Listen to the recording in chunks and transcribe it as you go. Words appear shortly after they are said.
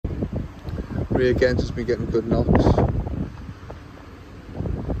Ray again just been getting good knocks.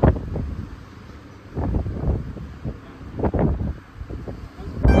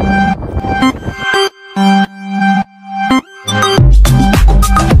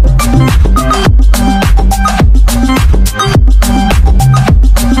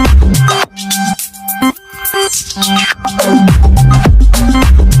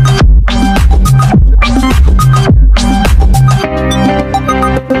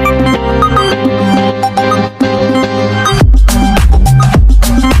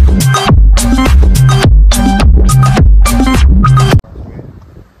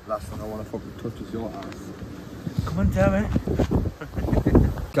 Come on, damn it.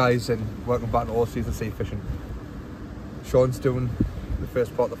 Guys, and welcome back to all season sea fishing. Sean's doing the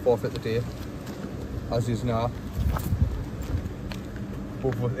first part of the forfeit today, as is now.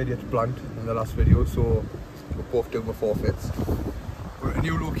 Both of us idiots blanked in the last video, so we're both doing the forfeits. We're at a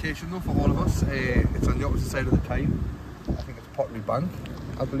new location though for all of us. It's on the opposite side of the Tyne. I think it's Pottery Bank,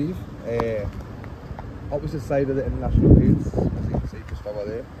 I believe. Opposite side of the international fields, as you can see just over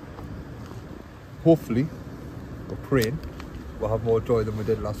there. Hopefully, we're praying we'll have more joy than we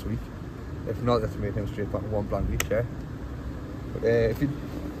did last week. If not, let's make him straight back to one blank each, yeah? But if you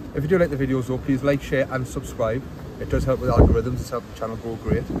do like the videos though, please like, share and subscribe. It does help with algorithms, it's helped the channel grow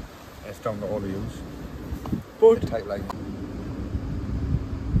great. It's down to all of you. But tight line.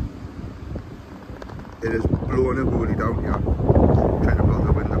 It is blowing and bully down here. I'm trying to block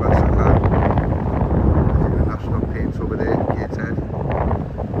the wind the best I can. The national paints over there, Gateshead.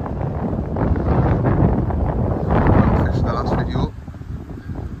 Fish the last video.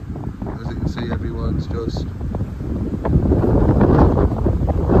 As you can see, everyone's just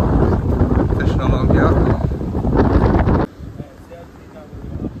fishing along here.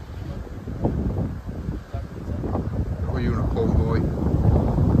 Unicorn boy.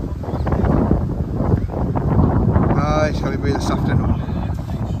 Shall we be this afternoon?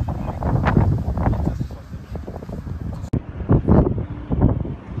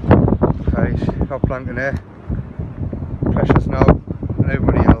 Right, got planking there. Precious now, and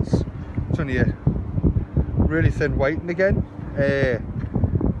everybody else. It's only a really thin whiting again.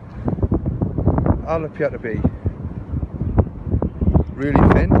 All appear to be really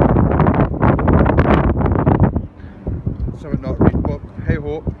thin. Something not read, but hey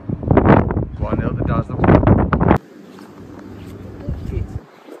ho. 1-0 to Dazzle.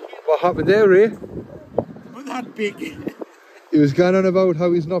 What happened there, Ray? Not that big. He was going on about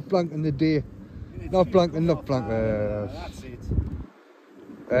how he's not blanking the day. Not blanking. That's it.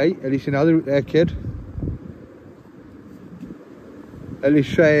 Hey, at least you know the route there, kid. At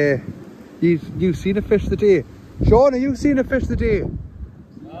least you've seen a fish today. Sean, have you seen a fish today?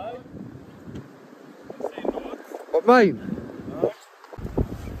 No. I've seen loads. What, mine? No.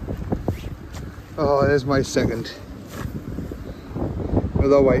 Oh, there's my second.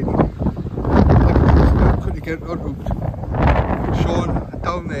 Without waiting. Couldn't get unhooked. Sean,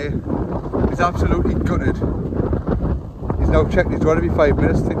 down there, he's absolutely gutted. He's now checking, he's trying to be 5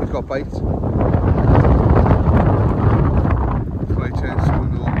 minutes, I think he's got bites. It's my turn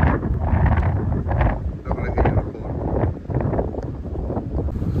soon though. Looking like a unicorn.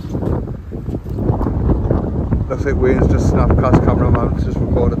 Looks like Wayne's just snapcast cameraman, just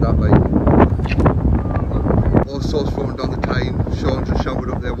recorded that like. All sorts flowing down the Tyne. Sean's just shouted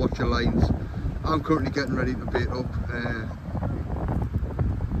up there, watch your lines. I'm currently getting ready to bait up.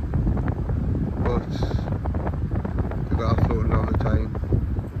 But we got that floating down the Tyne.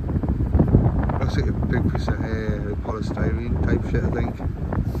 Looks like a big piece of polystyrene type shit, I think.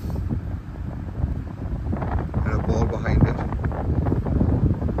 And a ball behind it.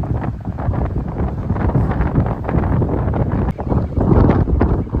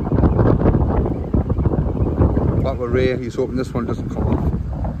 Back with Ray, he's hoping this one doesn't come off.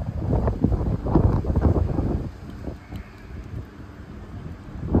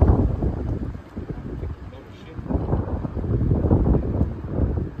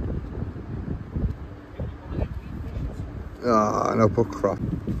 Ah, no, but crap.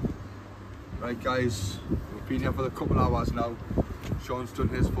 Right guys, we've been here for a couple of hours now. Sean's done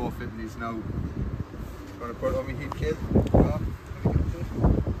his forfeit and he's now trying to put it on me heat, kid.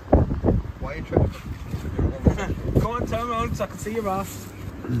 Why are you trying to Come on, turn around so I can see your ass.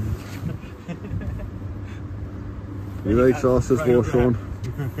 You like sauces more, Sean?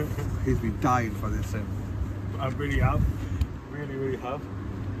 He's been dying for this. I really have. Really have.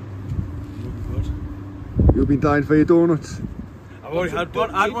 Looking good. You've been dying for your donuts? I've already had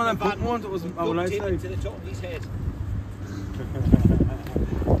one. I had one of them button ones that was our last side. To the top of his head.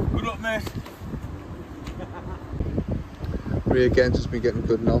 Good luck, mate. Ray again just been getting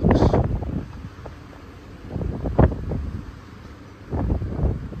good knocks.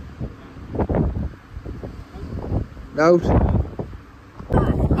 Out.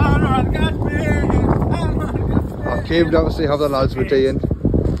 I came down to see how the lads were doing.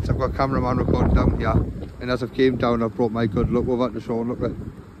 So I've got a cameraman recording down here. And as I came down, I brought my good luck over to Sean. Look there.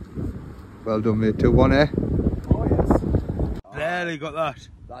 Well done, mate. 2-1, eh? Oh, yes. There, you got that.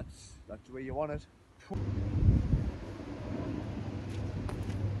 That's the way you want it.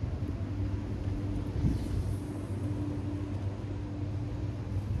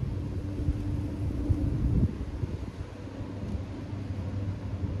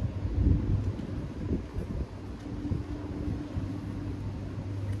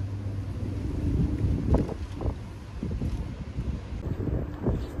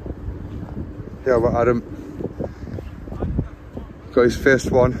 Yeah, but Adam got his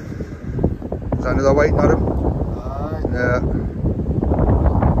first one. Is that another white, Adam? Yeah.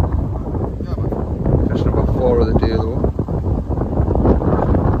 Just number 4 of the day though.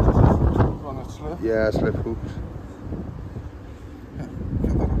 Yeah, slip hooks.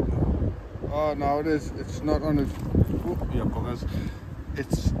 Oh no, it is. It's not on his. Oh, yeah, buggers.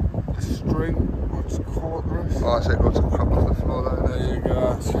 It's the string. What's called this? Oh, I said lots of crap off the floor there. There you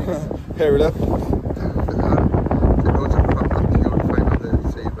go. Here it up. Loads of crap that you would find on the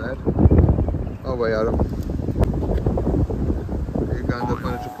seabed. Oh wait, Adam. You going to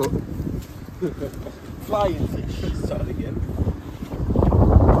manage to put? Flying fish. Start again.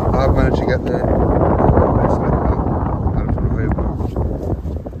 I've managed to get there. Adam's on the way back.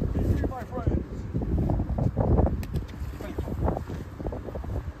 My friends.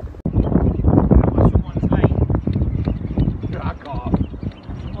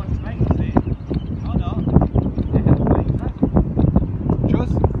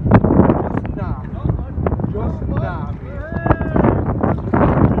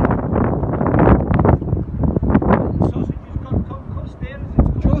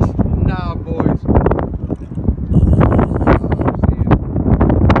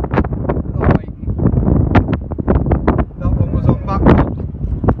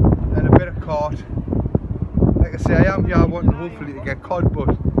 Hopefully to get cod, but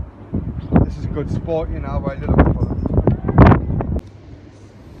this is good sport, you know, while you're looking for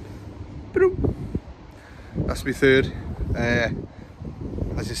them. That's my third.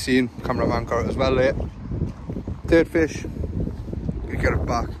 As you've seen, cameraman got it as well there. Third fish. Gonna get it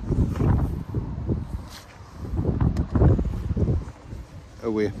back.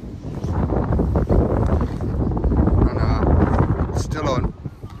 Away. And still on.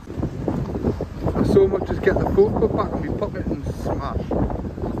 So much as get the phone put back in my pocket and smash.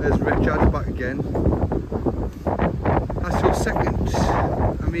 There's Richard back again. That's your second.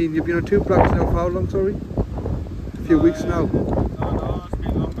 I mean, you've been on 2 blacks now for how long, sorry? A few weeks now. No, it's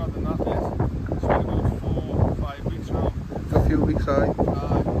been longer than that, mate. It's been about 4 or 5 weeks now. A few weeks, aye.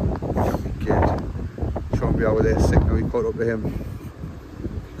 Jumping kid. Sean be over there sick now, we caught up to him.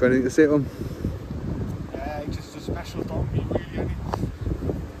 Got anything to say to him? Yeah, just a special donkey, really, isn't it?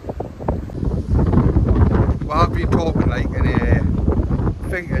 Well, I've been talking like and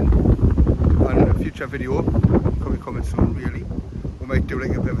thinking on a future video, could be coming soon really, we might do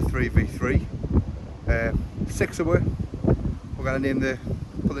like a bit of a 3v3, 6 away. We're going to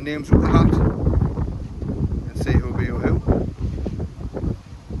put the names up the hat and see who'll be who.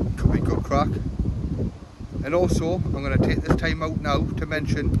 Could be good crack. And also I'm going to take this time out now to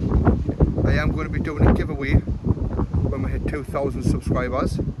mention I am going to be doing a giveaway when we hit 2,000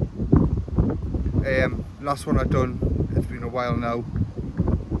 subscribers. Last one I've done, it's been a while now,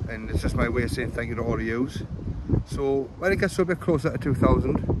 and it's just my way of saying thank you to all of yous. So when it gets a bit closer to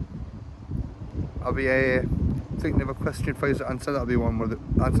 2,000, I'll be thinking of a question for you to answer. That'll be one of the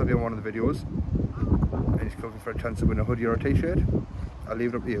videos, and he's looking for a chance to win a hoodie or a t-shirt. I'll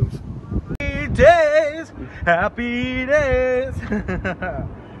leave it up to yous. Happy days, happy days.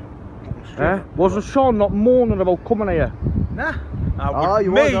 Wasn't Sean not moaning about coming here? Nah.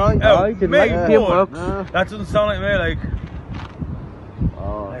 You was, aye, didn't like the paperwork. That doesn't sound like me, like.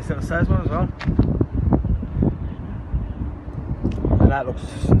 Oh. Nice little size one as well. And that looks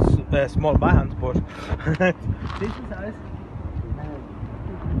small in my hands, but decent size.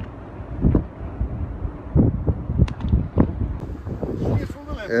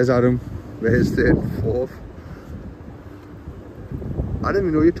 There's Adam with his third, 4th. I didn't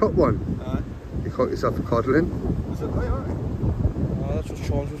even know you top one. You caught yourself a codlin. Is it right, alright? Oh, that's what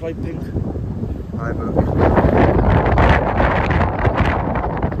Sean's was like, pink. Aye, but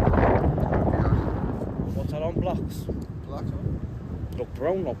What's that on blocks? Black, huh? Look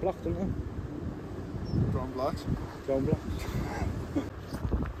brown, not black, don't they? Brown black. Brown blocks.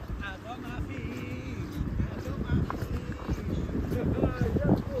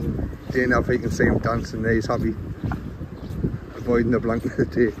 Dane, if you can see him dancing there, he's happy. avoiding the blanket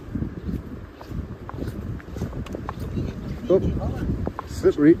today. Oh,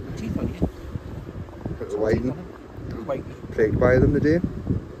 slippery. Bit of whiting. Plagued by them today.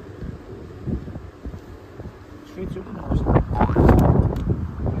 Straight through the nose.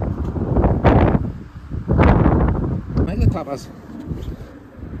 Make the tappers.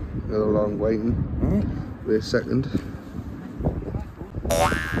 Another long whiting. Wait a second.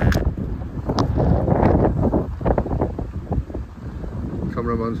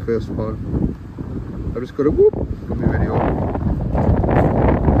 Cameraman's first one. I've just got a whoop from the video.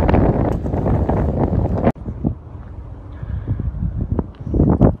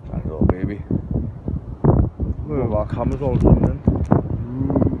 Try to go, baby. Well, our camera's all zoomed in.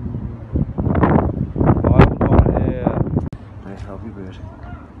 I haven't got it here. Nice healthy bird.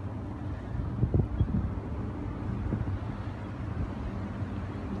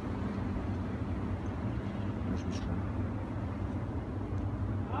 There's my string.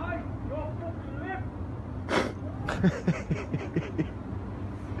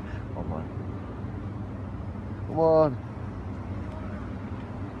 Come on. Come on.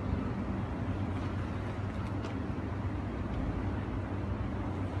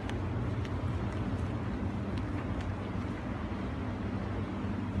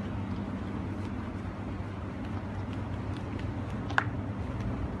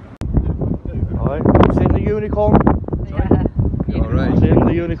 Alright, seen the unicorn? You alright? Seen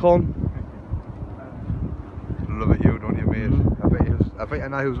the unicorn? Love it, you, don't you, mate? I bet you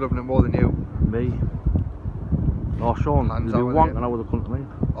know who's loving it more than you. Me. Oh, Sean, Hands you'd be out wanking again. out with a cunt to me.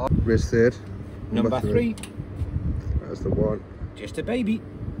 Oh, race third. Number 3. That's the one. Just a baby.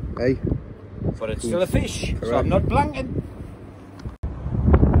 Hey? But it's still a fish. So Correct. I'm not blanking.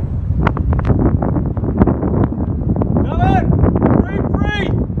 Come on! Free!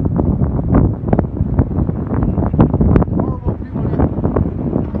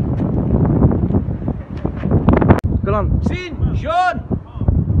 Go on. Sin! Sean!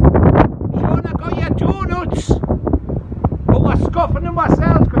 Sean, I got your 2 nuts! But we're scoffing them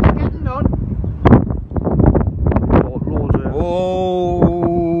ourselves because you're getting none. Oh, loads of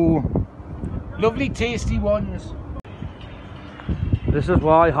Oh! Lovely tasty ones. This is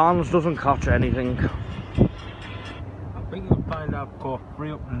why Hans doesn't catch anything. I think you'll find I've caught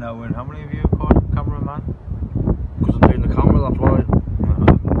 3 up now. And how many of you have caught, cameraman? Because I'm doing the camera, that's why.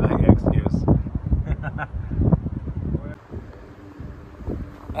 Excuse.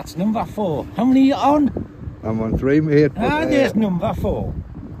 That's number 4. How many are you on? I'm on 3, mate. There's number 4.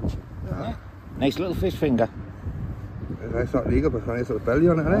 Yeah. Nice little fish finger. Nice not legal, but it's a nice little belly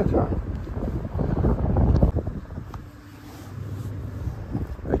on it, isn't it?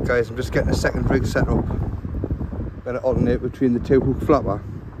 Right, guys, I'm just getting a second rig set up. Gonna alternate between the 2 hook flapper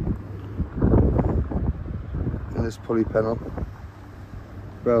and this pulley panel.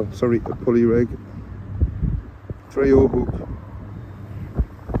 Well, sorry, a pulley rig. 3/0 hook.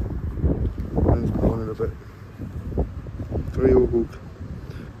 And it's going a bit. 3/0 hook.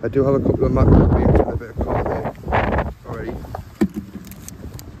 I do have a couple of mackerel baits and a bit of cod there already.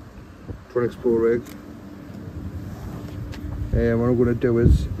 Tronics Pro rig. What I'm going to do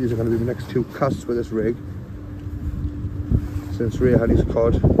is, these are going to be my next 2 casts with this rig. Since Ray had his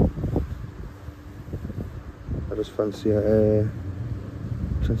cod, I just fancy a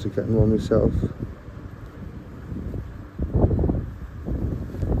chance of getting one myself.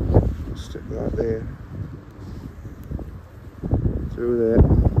 Stick that there. Through there.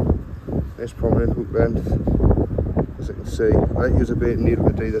 Nice prominent hook length. As you can see, I like to use a baiting needle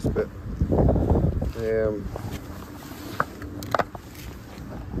to do this bit.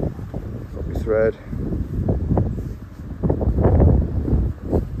 Got my thread.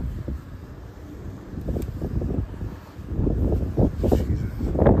 Jesus.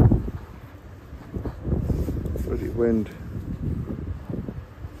 Bloody wind.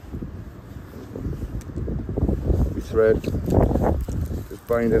 My thread. Just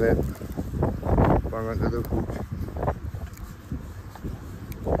binding it. Bang onto the hook.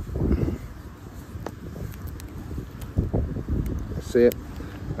 See it.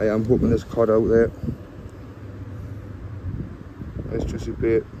 I am hooking this cod out there. Nice juicy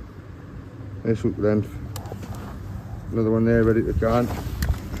bait. Nice hook length. Another one there ready to go on.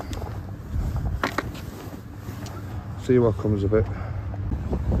 See what comes of it.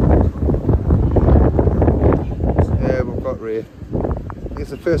 Yeah, we've got Ray. I think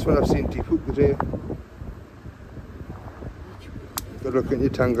it's the first one I've seen deep hook today. Good luck getting your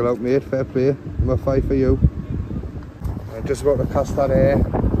tangle out, mate. Fair play. Number 5 for you. I'm just about to cast that air.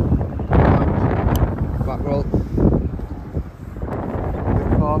 Mackerel. Big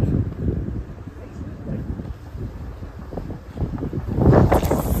cod.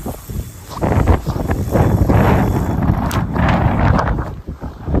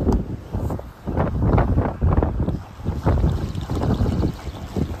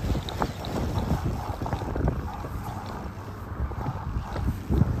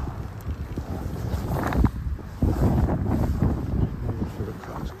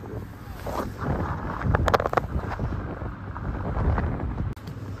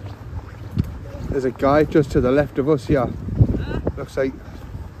 There's a guy just to the left of us here. Looks like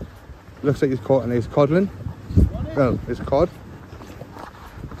he's caught a nice codlin. Well, it's cod.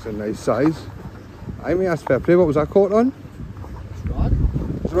 It's a nice size. I mean, that's fair play. What was that caught on? Strag.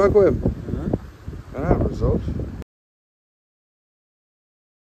 Strag with him? Ah, result.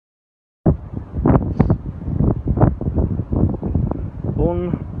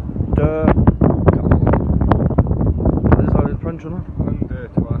 French, isn't it?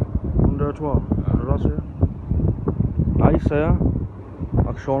 Under 12. Nice, yeah.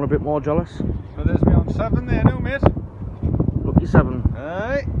 I'm Sean a bit more jealous. So there's me on 7 there now, mate. Lucky 7.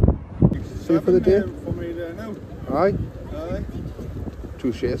 Aye. See you for the day. For me there now. Aye. Aye.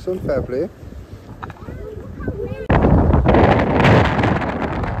 Touché, son. Fair play.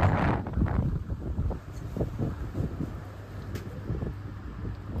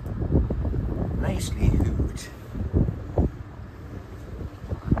 Nicely hooked.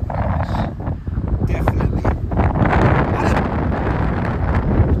 Definitely. Adam,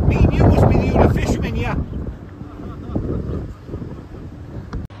 me and you must be the only fishermen here.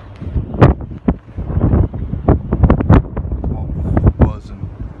 Buzzing.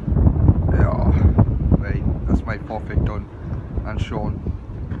 Yeah, right, that's my forfeit done. And Sean,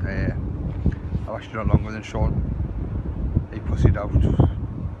 I've actually done longer than Sean. He pussied out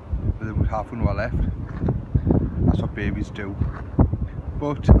with half an hour left. That's what babies do.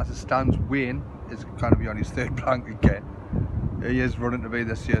 But as it stands, Wayne is going to be on his 3rd blank again. He is running to be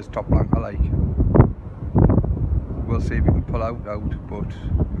this year's top blank, I like. We'll see if he can pull out, but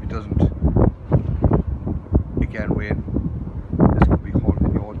if he doesn't, again, Wayne, this could be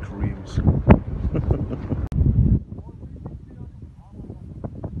haunting your dreams.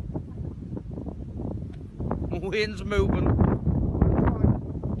 Wayne's moving.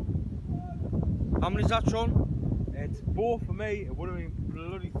 How many's that, Sean? It's 4 for me. It would have been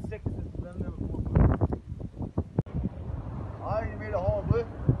bloody 6 if them never 4. Aye, you made a hole, blue.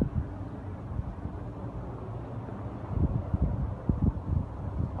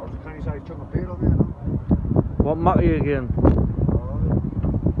 I was a kind of size chunk of bait on there, no? What matter you again?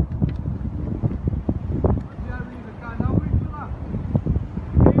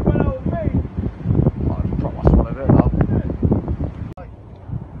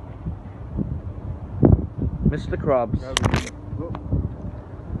 Mr. Krabs.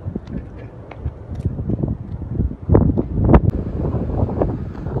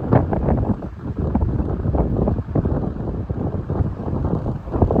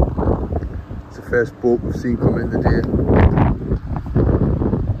 It's the first boat we've seen come in the day.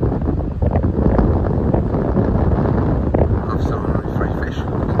 I've still only 3 fish.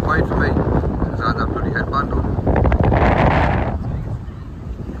 Keep quiet for me, because I had that bloody headband on.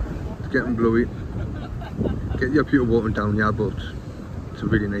 It's getting blowy. Get your pewter water down here, but it's a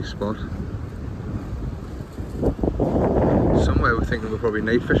really nice spot. Somewhere we're thinking we'll probably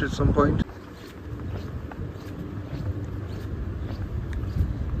night fish at some point.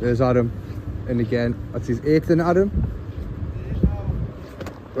 There's Adam, and again, that's his 8th in, Adam.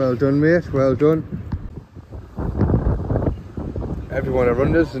 Well done, mate, well done. Everyone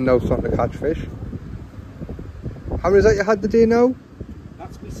around us is now starting to catch fish. How many is that you had the day now?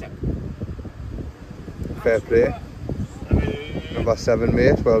 That's me 7. Fair play. Number 7,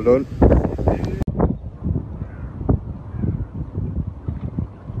 mate, well done.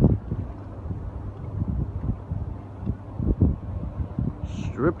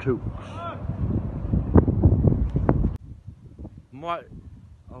 Strip hooks. Might.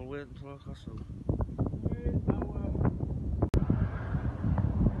 I'll wait until I cast them.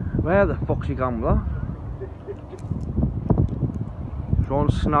 Where the fuck's your gambler? Sean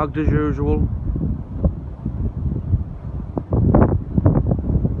snagged as usual.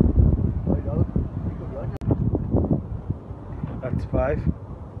 That's 5.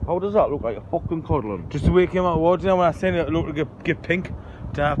 How does that look like a fucking codlin? Just the way it came out of water, you know, when I seen it, it looked like get pink.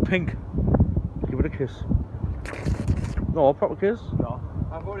 Dark pink. Give it a kiss. No, a proper kiss. No.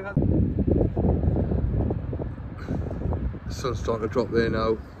 I've already had. The sun's starting to drop there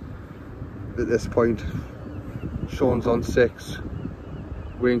now. At this point, Sean's on 6.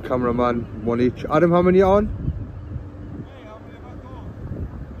 Wayne cameraman 1 each. Adam, how many are on? Hey, how many have I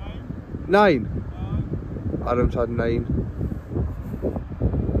got? 9. Adam's had 9.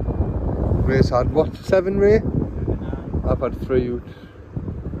 Ray's had what? 7, Ray? I've had 3.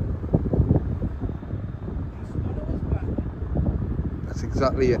 That's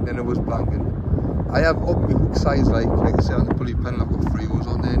exactly it, and it was blanking. I have up my hook size, like I say on the pulley pen, I've got 3 O's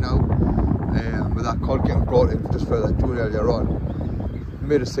on there now. With that cod getting brought in just for that doing earlier on,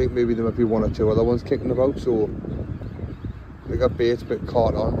 made us think maybe there might be 1 or 2 other ones kicking about, so we got bait, a bit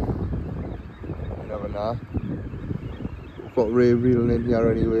caught on. nah. We've got Ray reeling in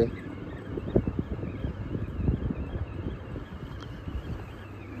here anyway.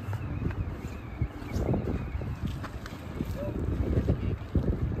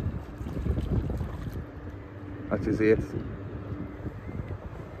 That's his 8th.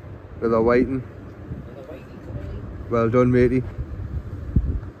 They're waiting. Well done, matey.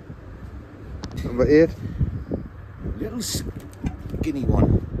 Number 8. Little skinny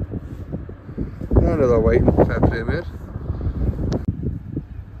one. Another waiting. Fair play, mate.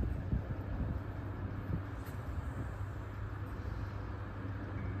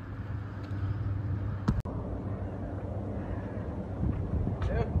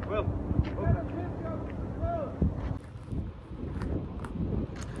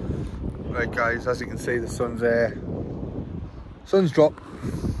 Right guys, as you can see the sun's dropped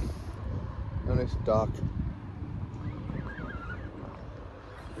and it's dark.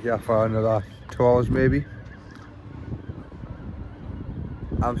 Yeah, for another 2 hours maybe.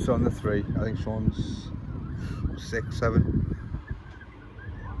 I'm still on the 3, I think Sean's 6, 7.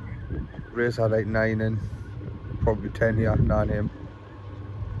 Ray's had like 9 and probably 10 here, 9 him.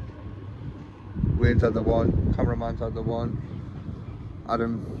 Wayne's had the 1, cameraman's had the 1.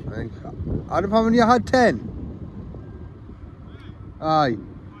 Adam, I think. Adam, how many you had? 10? Aye.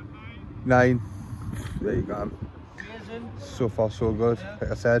 9. There you go. So far so good.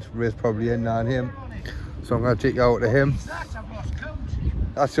 Like I said, Ray's probably in 9 him. So I'm going to take you out to him.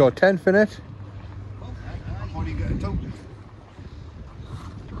 That's your 10th, innit?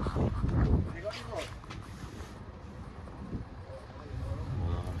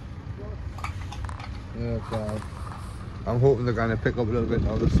 Okay. I'm hoping they're going to pick up a little bit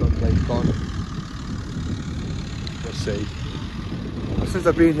now the sunlight's gone. We'll see. Since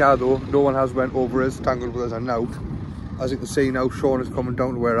I've been here though, no one has went over us, tangled with us and out. As you can see now, Sean is coming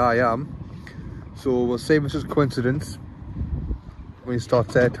down to where I am. So we'll see if it's just coincidence when he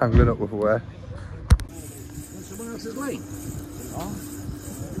starts tangling up with where. Someone else's lane?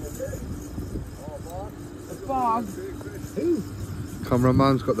 A bag? Who?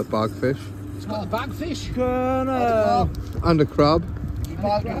 Cameraman's got the bagfish. It's got the bagfish. And a crab.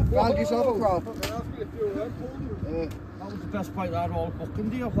 Bag yourself a crab. That was the best bite I had all fucking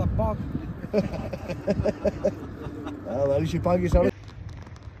day off that bag. Well, you should bag yourself.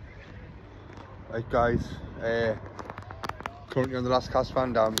 Right guys, currently on the last cast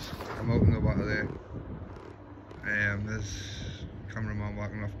Van Dams. I'm out in the water there. There's cameraman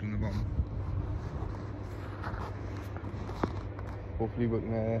walking off down the bottom. Hopefully we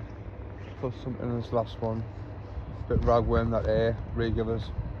can put something in this last one. Bit of ragworm that Ray gave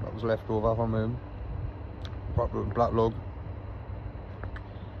us, that was left over from him. Black lug.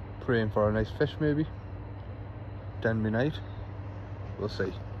 Praying for a nice fish maybe. Then midnight. We'll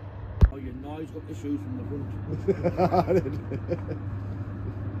see. Oh, your noise got the shoes from the front.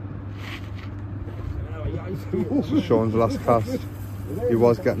 This is Sean's last cast. He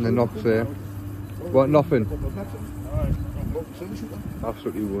was getting the knocks there. What, nothing?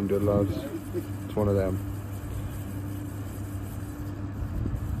 Absolutely wounded, lads. It's one of them.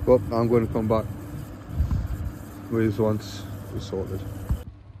 But I'm going to come back with these once we're sorted.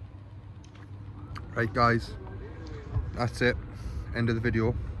 Right guys, that's it. End of the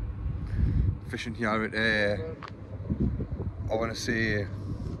video. Fishing here at I want to say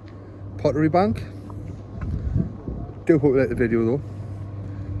Pottery Bank. Do hope you like the video though.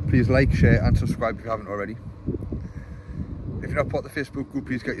 Please like, share and subscribe if you haven't already. If you're not part of the Facebook group,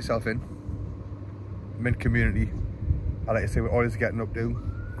 please get yourself in. Mint community. I like to say we're always getting up to,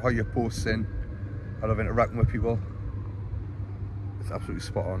 how you're posting. I love interacting with people. It's absolutely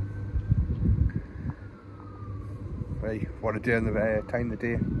spot on. Right, what a day in the time of the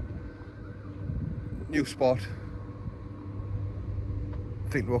day. New spot. I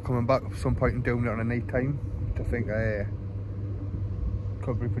think we're coming back at some point and doing it on a night time. I think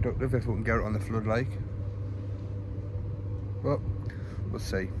could be productive if we can get it on the flood like. But we'll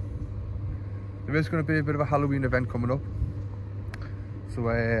see. There is going to be a bit of a Halloween event coming up, so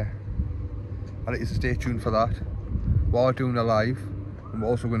I'd like you to stay tuned for that. We are doing a live, and we're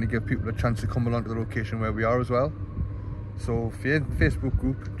also going to give people a chance to come along to the location where we are as well. So if you're in the Facebook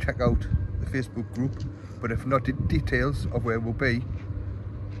group, check out the Facebook group. But if not, the details of where we'll be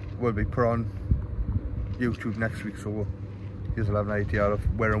will be put on YouTube next week, so you'll have an idea of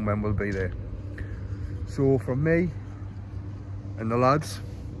where and when we'll be there. So from me and the lads,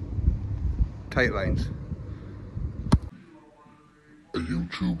 tight lines. A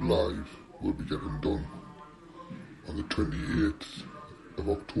YouTube live will be getting done on the 28th of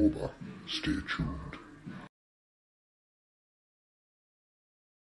October. Stay tuned.